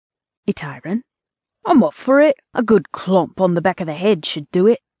Ityron. I'm up for it. A good clomp on the back of the head should do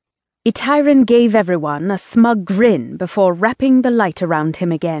it. Ityron gave everyone a smug grin before wrapping the light around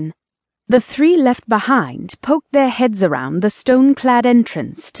him again. The three left behind poked their heads around the stone-clad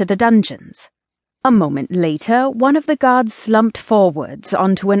entrance to the dungeons. A moment later, one of the guards slumped forwards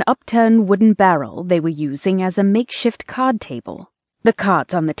onto an upturned wooden barrel they were using as a makeshift card table. The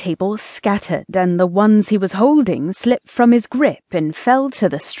cards on the table scattered, and the ones he was holding slipped from his grip and fell to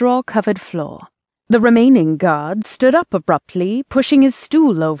the straw-covered floor. The remaining guard stood up abruptly, pushing his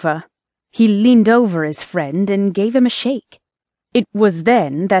stool over. He leaned over his friend and gave him a shake. It was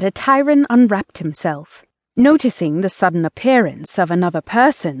then that Ityron unwrapped himself. Noticing the sudden appearance of another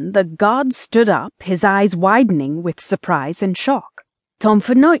person, the guard stood up, his eyes widening with surprise and shock. "Time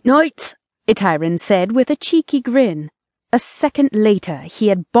for night-night," Ityron said with a cheeky grin. A second later, he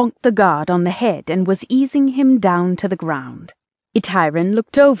had bonked the guard on the head and was easing him down to the ground. Ityron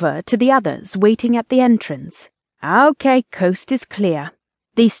looked over to the others waiting at the entrance. "Okay, coast is clear.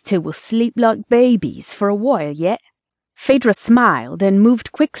 These two will sleep like babies for a while yet." Phaedra smiled and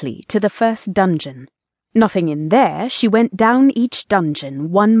moved quickly to the first dungeon. Nothing in there, she went down each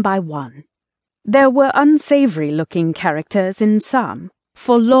dungeon one by one. There were unsavory-looking characters in some,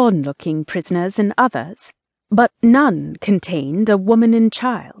 forlorn-looking prisoners in others, but none contained a woman and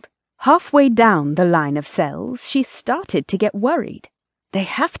child. Halfway down the line of cells, she started to get worried. "They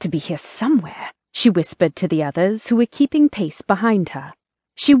have to be here somewhere," she whispered to the others who were keeping pace behind her.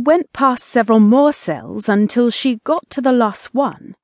 She went past several more cells until she got to the last one,